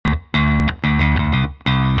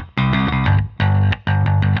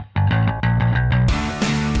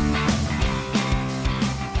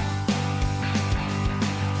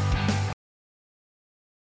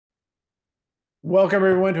Welcome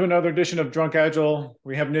everyone to another edition of Drunk Agile.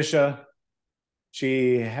 We have Nisha.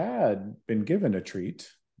 She had been given a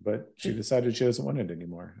treat, but she decided she doesn't want it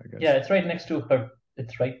anymore, I guess. Yeah, it's right next to her.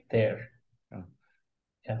 It's right there. Yeah.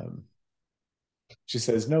 Yeah. She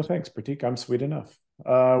says, no, thanks, Prateek. I'm sweet enough.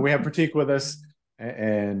 We have Prateek with us,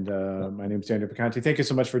 and my name is Daniel Picanti. Thank you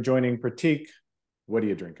so much for joining. Prateek, what are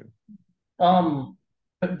you drinking? I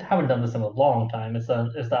haven't done this in a long time. It's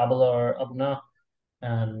the Abuna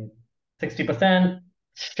and 60%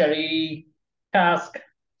 sherry cask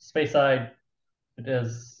Speyside. It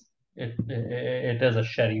is a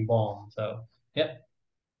sherry bomb. So yeah,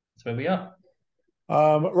 that's where we are.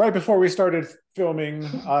 Right before we started filming,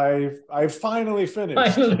 I finally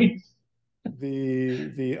finished Finally.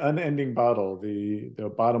 the unending bottle,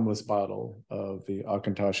 the bottomless bottle of the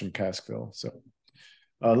Auchentoshan Caskville. So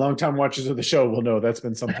long-time watchers of the show will know that's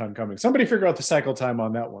been some time coming. Somebody figure out the cycle time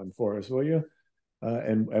on that one for us, will you?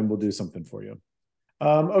 And we'll do something for you.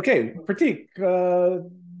 Okay, Prateek,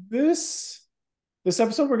 this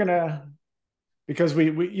episode we're gonna, because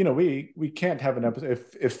we can't have an episode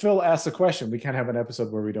if Phil asks a question, we can't have an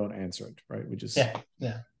episode where we don't answer it, right? We just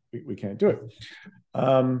Yeah. we can't do it.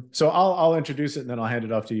 So I'll introduce it and then I'll hand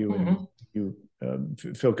it off to you, and you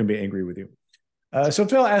Phil can be angry with you. So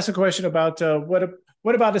Phil asked a question about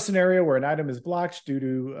what about a scenario where an item is blocked due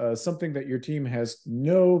to something that your team has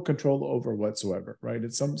no control over whatsoever, right?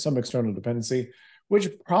 It's some external dependency, which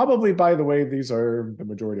probably, by the way, these are the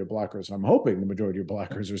majority of blockers. I'm hoping the majority of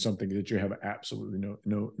blockers are something that you have absolutely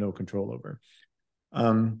no control over.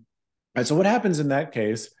 And so what happens in that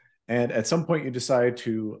case? And at some point you decide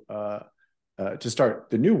to start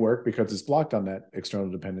the new work because it's blocked on that external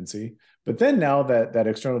dependency. But then now that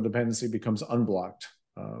external dependency becomes unblocked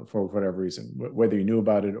for whatever reason, whether you knew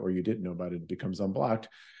about it or you didn't know about it, it becomes unblocked.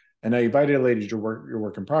 And now you've violated your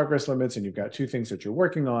work in progress limits, and you've got two things that you're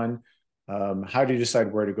working on. How do you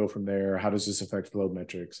decide where to go from there? How does this affect flow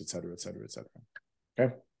metrics, et cetera, et cetera, et cetera?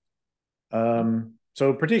 Okay.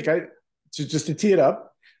 So Prateek, just to tee it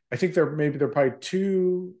up, I think there are probably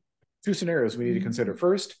two scenarios we need to consider.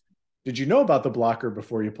 First, did you know about the blocker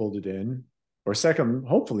before you pulled it in? Or second,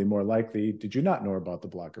 hopefully more likely, did you not know about the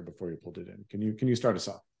blocker before you pulled it in? Can you start us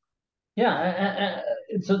off? Yeah.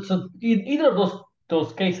 Either of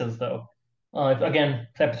those cases, though, again,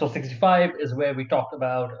 episode 65 is where we talked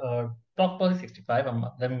about block policy 65.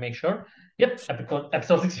 Let me make sure. Yep,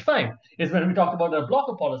 episode 65 is when we talked about the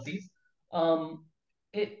blocker policies. Um,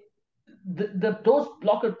 it those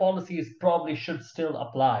blocker policies probably should still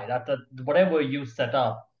apply. That whatever you set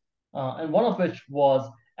up, and one of which was,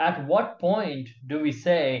 at what point do we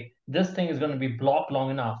say this thing is going to be blocked long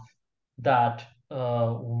enough that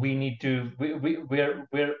we need to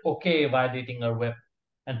we're okay violating our whip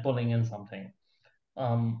and pulling in something.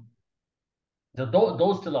 Um,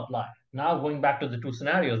 those still apply. Now going back to the two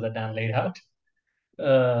scenarios that Dan laid out.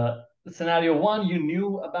 Scenario one, you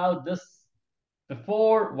knew about this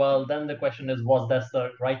before. Well, then the question is, was that the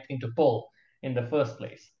right thing to pull in the first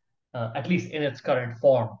place? At least in its current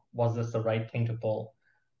form, was this the right thing to pull?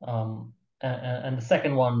 And the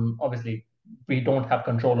second one, obviously, we don't have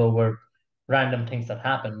control over random things that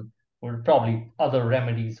happen. There probably other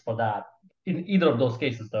remedies for that. In either of those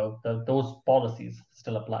cases, though, those policies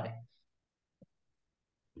still apply.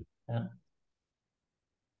 Yeah.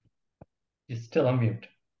 You're still on mute.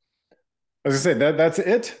 As I said, that's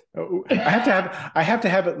it. I have to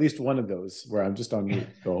have at least one of those where I'm just on mute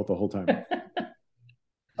the whole time.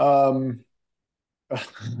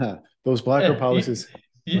 Those blocker policies.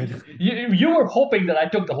 You were hoping that I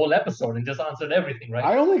took the whole episode and just answered everything, right?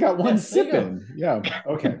 I only got one Yes, sip in. Yeah.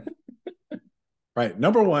 Okay. Right.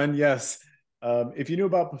 Number one, yes. If you knew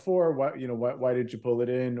about before, why did you pull it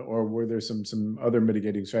in, or were there some other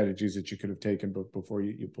mitigating strategies that you could have taken before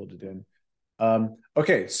you pulled it in?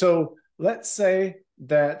 Okay, so let's say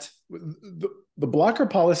that the blocker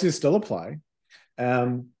policies still apply.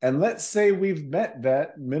 And let's say we've met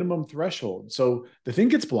that minimum threshold. So the thing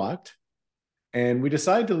gets blocked, and we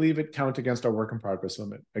decide to leave it count against our work in progress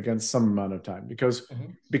limit against some amount of time because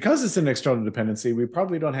it's an external dependency. We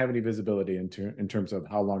probably don't have any visibility in terms of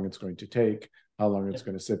how long it's going to take, how long it's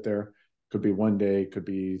going to sit there. Could be 1 day, could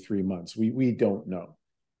be 3 months. We don't know.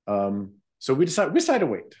 So we decide to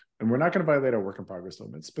wait, and we're not going to violate our work in progress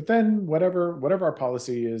limits. But then whatever our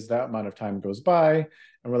policy is, that amount of time goes by,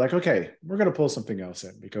 and we're like, okay, we're going to pull something else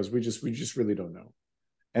in because we just really don't know.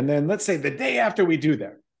 And then let's say the day after we do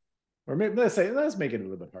that, or maybe let's make it a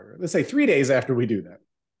little bit harder. Let's say 3 days after we do that,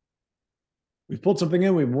 we've pulled something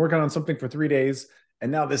in, we've been working on something for 3 days,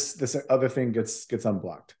 and now this other thing gets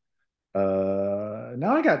unblocked.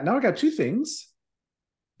 Now I got two things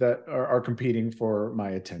that are competing for my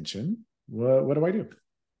attention. what do I do?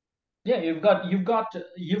 Yeah,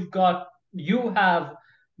 you have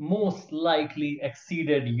most likely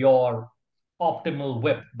exceeded your optimal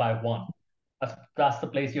whip by one. That's the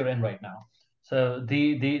place you're in right now. So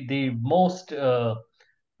the most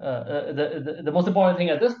important thing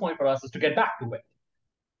at this point for us is to get back to whip.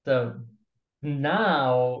 So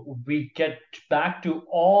now we get back to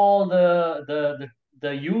all the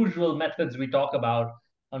usual methods we talk about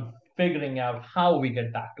on figuring out how we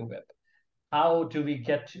get back to whip. How do we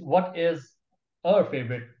get, what is our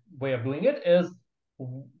favorite way of doing it is,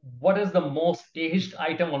 what is the most staged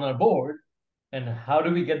item on our board, and how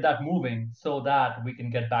do we get that moving so that we can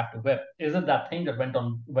get back to whip? Is it that thing that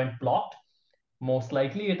went blocked? Most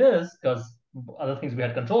likely it is, because other things we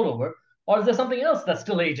had control over. Or is there something else that's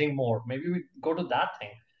still aging more? Maybe we go to that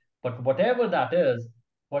thing. But whatever that is,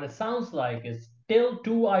 what it sounds like is till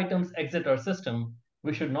two items exit our system,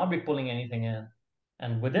 we should not be pulling anything in.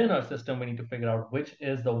 And within our system, we need to figure out which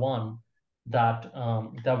is the one that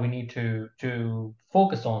we need to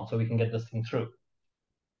focus on so we can get this thing through.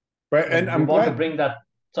 Right, and And we I'm want to glad. bring that.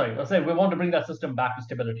 Sorry, I'll say we want to bring that system back to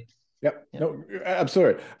stability. Yep. Yeah. No,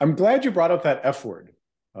 absolutely. I'm glad you brought up that F word.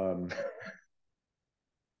 Not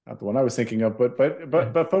the one I was thinking of,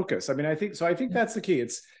 but focus. I mean, I think so. I think that's the key.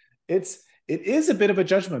 It is a bit of a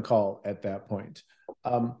judgment call at that point.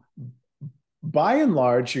 By and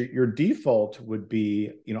large, your default would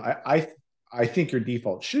be, I think your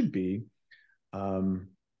default should be, when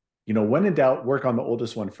in doubt, work on the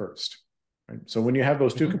oldest one first. Right? So when you have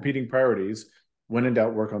those two competing priorities, when in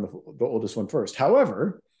doubt, work on the oldest one first.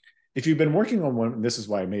 However, if you've been working on one, and this is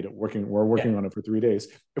why I made it working, we're working on it for 3 days.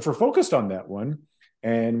 If we're focused on that one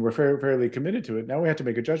and we're fairly committed to it, now we have to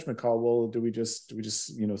make a judgment call. Well, do we just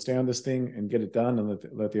stay on this thing and get it done and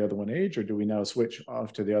let the other one age, or do we now switch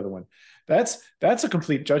off to the other one? That's a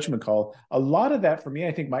complete judgment call. A lot of that for me,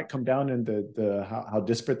 I think, might come down in the how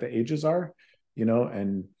disparate the ages are,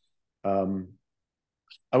 and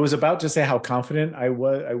I was about to say how confident I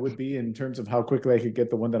would be in terms of how quickly I could get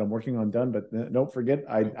the one that I'm working on done, but don't forget,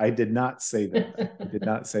 I did not say that. I did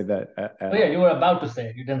not say that at you were about to say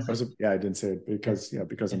it. You didn't say it. Yeah, I didn't say it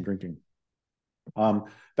because I'm drinking.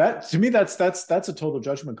 That to me, that's a total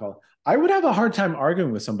judgment call. I would have a hard time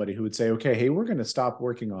arguing with somebody who would say, okay, hey, we're going to stop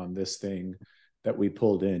working on this thing that we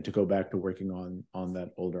pulled in to go back to working on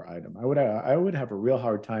that older item. I would have a real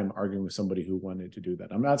hard time arguing with somebody who wanted to do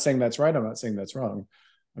that. I'm not saying that's right. I'm not saying that's wrong.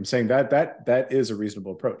 I'm saying that is a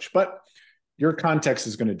reasonable approach, but your context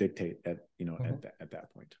is going to dictate at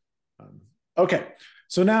that point. Okay,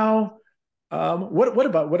 so now what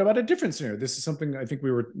about a different scenario? This is something I think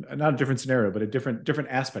we were not a different scenario, but a different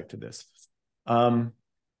aspect to this.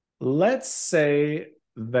 Let's say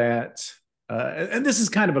that, and this is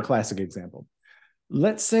kind of a classic example.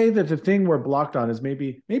 Let's say that the thing we're blocked on is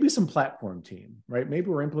maybe some platform team, right? Maybe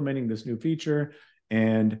we're implementing this new feature,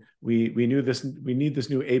 and we need this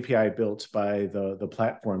new API built by the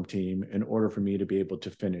platform team in order for me to be able to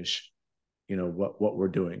finish, what we're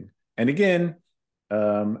doing. And again,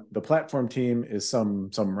 the platform team is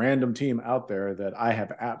some random team out there that I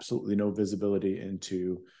have absolutely no visibility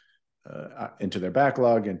into their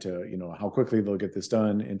backlog, into how quickly they'll get this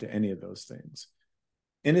done, into any of those things.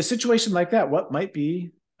 In a situation like that, what might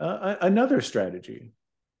be another strategy?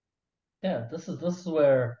 Yeah, this is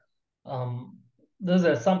where this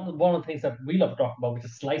is one of the things that we love to talk about, which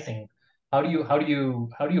is slicing. How do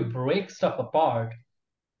you break stuff apart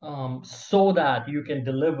so that you can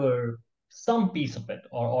deliver some piece of it,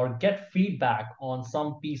 or get feedback on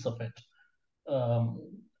some piece of it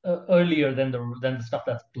earlier than the stuff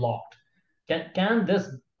that's blocked? Can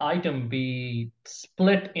this item be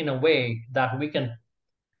split in a way that we can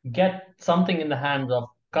get something in the hands of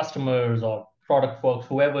customers or product folks,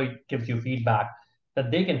 whoever gives you feedback, that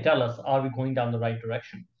they can tell us, are we going down the right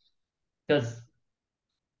direction? Because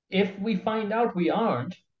if we find out we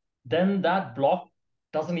aren't, then that block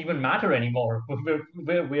doesn't even matter anymore. We're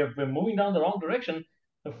moving down the wrong direction.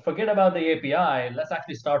 Forget about the API. Let's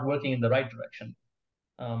actually start working in the right direction.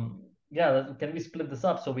 Can we split this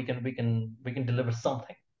up so we can deliver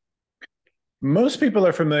something? Most people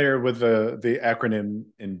are familiar with the acronym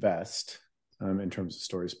INVEST in terms of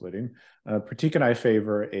story splitting. Prateek and I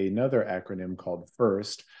favor another acronym called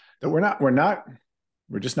FIRST that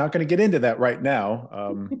we're just not going to get into that right now.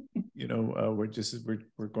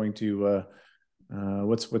 We're going to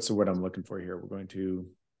what's the word I'm looking for here? We're going to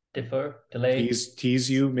defer, delay, tease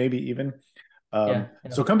you, maybe even.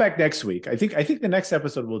 So come back next week. I think the next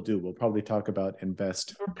episode we'll probably talk about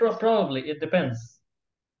INVEST. Probably, it depends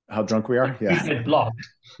how drunk we are. Yeah. Blocked.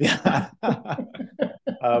 Yeah.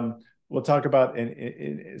 we'll talk about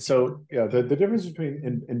so yeah, the difference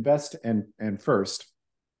between invest and first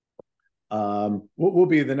will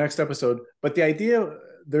be the next episode. But the idea,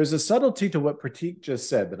 there's a subtlety to what Prateek just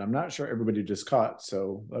said that I'm not sure everybody just caught.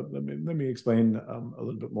 So let me explain a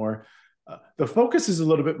little bit more. The focus is a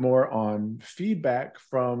little bit more on feedback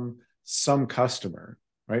from some customer,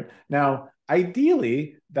 right? Now,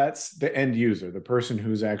 ideally, that's the end user, the person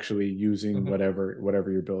who's actually using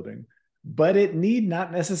whatever you're building. But it need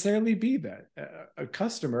not necessarily be that. A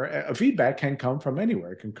customer, a feedback can come from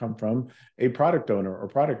anywhere. It can come from a product owner or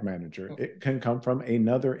product manager. It can come from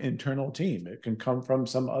another internal team. It can come from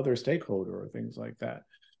some other stakeholder or things like that.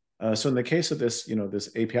 So in the case of this, this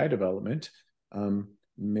API development,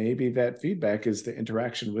 maybe that feedback is the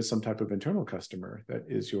interaction with some type of internal customer that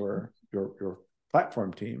is your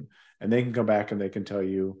platform team, and they can come back and they can tell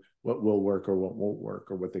you what will work or what won't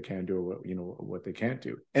work, or what they can do or what they can't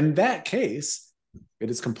do. In that case,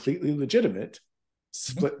 it is completely legitimate to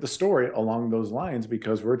split the story along those lines,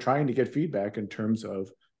 because we're trying to get feedback in terms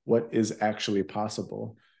of what is actually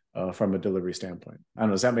possible from a delivery standpoint. I don't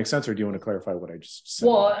know, does that make sense, or do you want to clarify what I just said?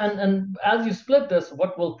 Well, and as you split this,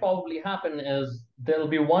 what will probably happen is there'll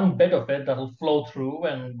be one bit of it that'll flow through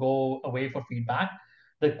and go away for feedback.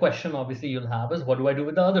 The question obviously you'll have is, what do I do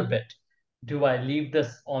with the other bit? Do I leave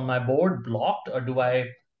this on my board blocked, or do I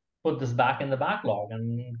put this back in the backlog?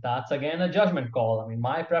 And that's again a judgment call. I mean,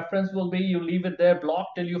 my preference will be you leave it there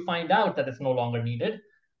blocked till you find out that it's no longer needed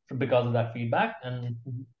because of that feedback. And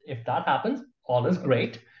if that happens, all is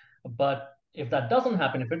great. But if that doesn't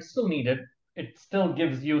happen, if it's still needed, it still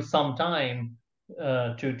gives you some time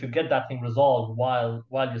to get that thing resolved while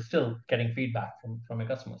you're still getting feedback from your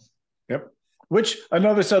customers. Yep. Which,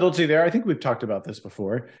 another subtlety there, I think we've talked about this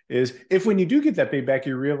before, is if when you do get that feedback,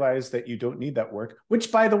 you realize that you don't need that work, which,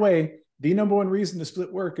 by the way, the number one reason to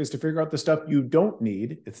split work is to figure out the stuff you don't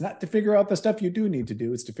need. It's not to figure out the stuff you do need to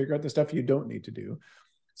do. It's to figure out the stuff you don't need to do.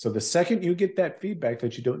 So the second you get that feedback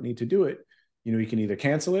that you don't need to do it, you can either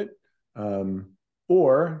cancel it,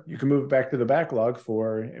 or you can move it back to the backlog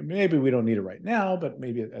for, maybe we don't need it right now, but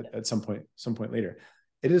maybe at some point later.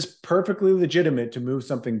 It is perfectly legitimate to move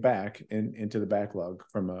something back into the backlog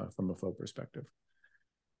from a flow perspective.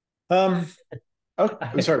 Oh,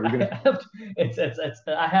 I'm sorry. We're gonna.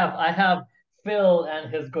 I have Phil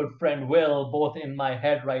and his good friend Will both in my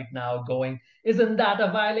head right now, going, "Isn't that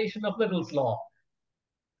a violation of Little's law?"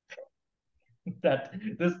 That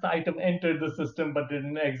this item entered the system but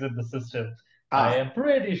didn't exit the system. I am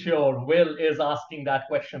pretty sure Will is asking that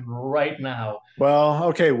question right now. Well,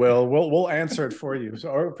 okay, Will, we'll answer it for you. So,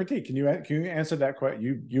 or Prateek, can you answer that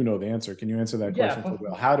question? You know the answer. Can you answer that question for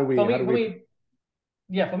Will? How do we? For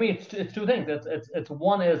me, it's two things. It's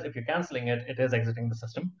one is, if you're canceling it, it is exiting the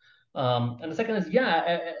system. And the second is,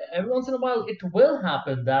 every once in a while it will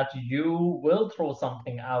happen that you will throw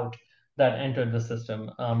something out that entered the system.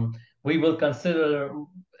 We will consider,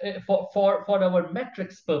 for our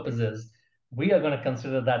metrics purposes, we are going to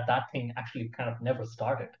consider that thing actually kind of never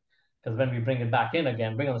started, because when we bring it back in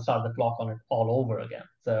again, we're going to start the clock on it all over again.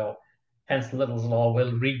 So hence Little's law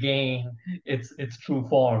will regain its true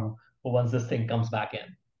form once this thing comes back in.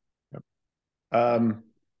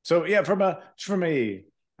 So yeah, from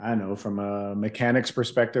a mechanics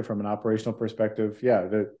perspective, from an operational perspective, yeah,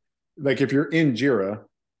 like if you're in Jira,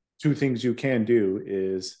 two things you can do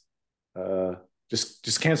is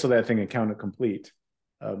just cancel that thing and count it complete.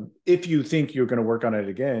 If you think you're going to work on it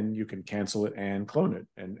again, you can cancel it and clone it,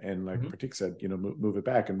 and like Prateek said, move it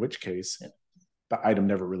back. In which case, the item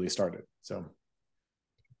never really started. So,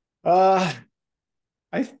 I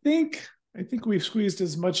think we've squeezed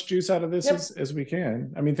as much juice out of this as we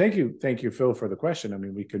can. I mean, thank you, Phil, for the question. I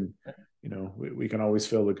mean, we can, we can always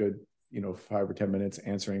fill a good, 5 or 10 minutes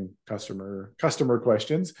answering customer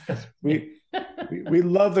questions. We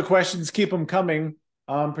love the questions. Keep them coming.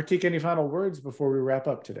 Prateek, any final words before we wrap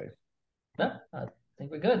up today? No, I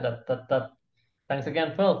think we're good. Thanks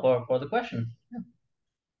again, Phil, for the question. Yeah.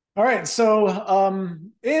 All right. So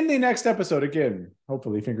in the next episode, again,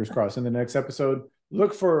 hopefully, fingers crossed, in the next episode,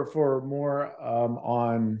 look for more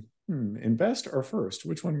on invest or first.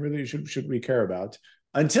 Which one really should we care about?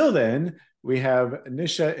 Until then, we have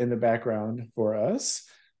Nisha in the background for us,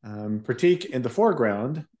 Prateek in the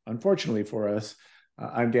foreground, unfortunately for us.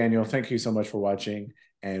 I'm Daniel. Thank you so much for watching,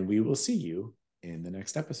 and we will see you in the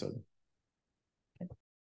next episode.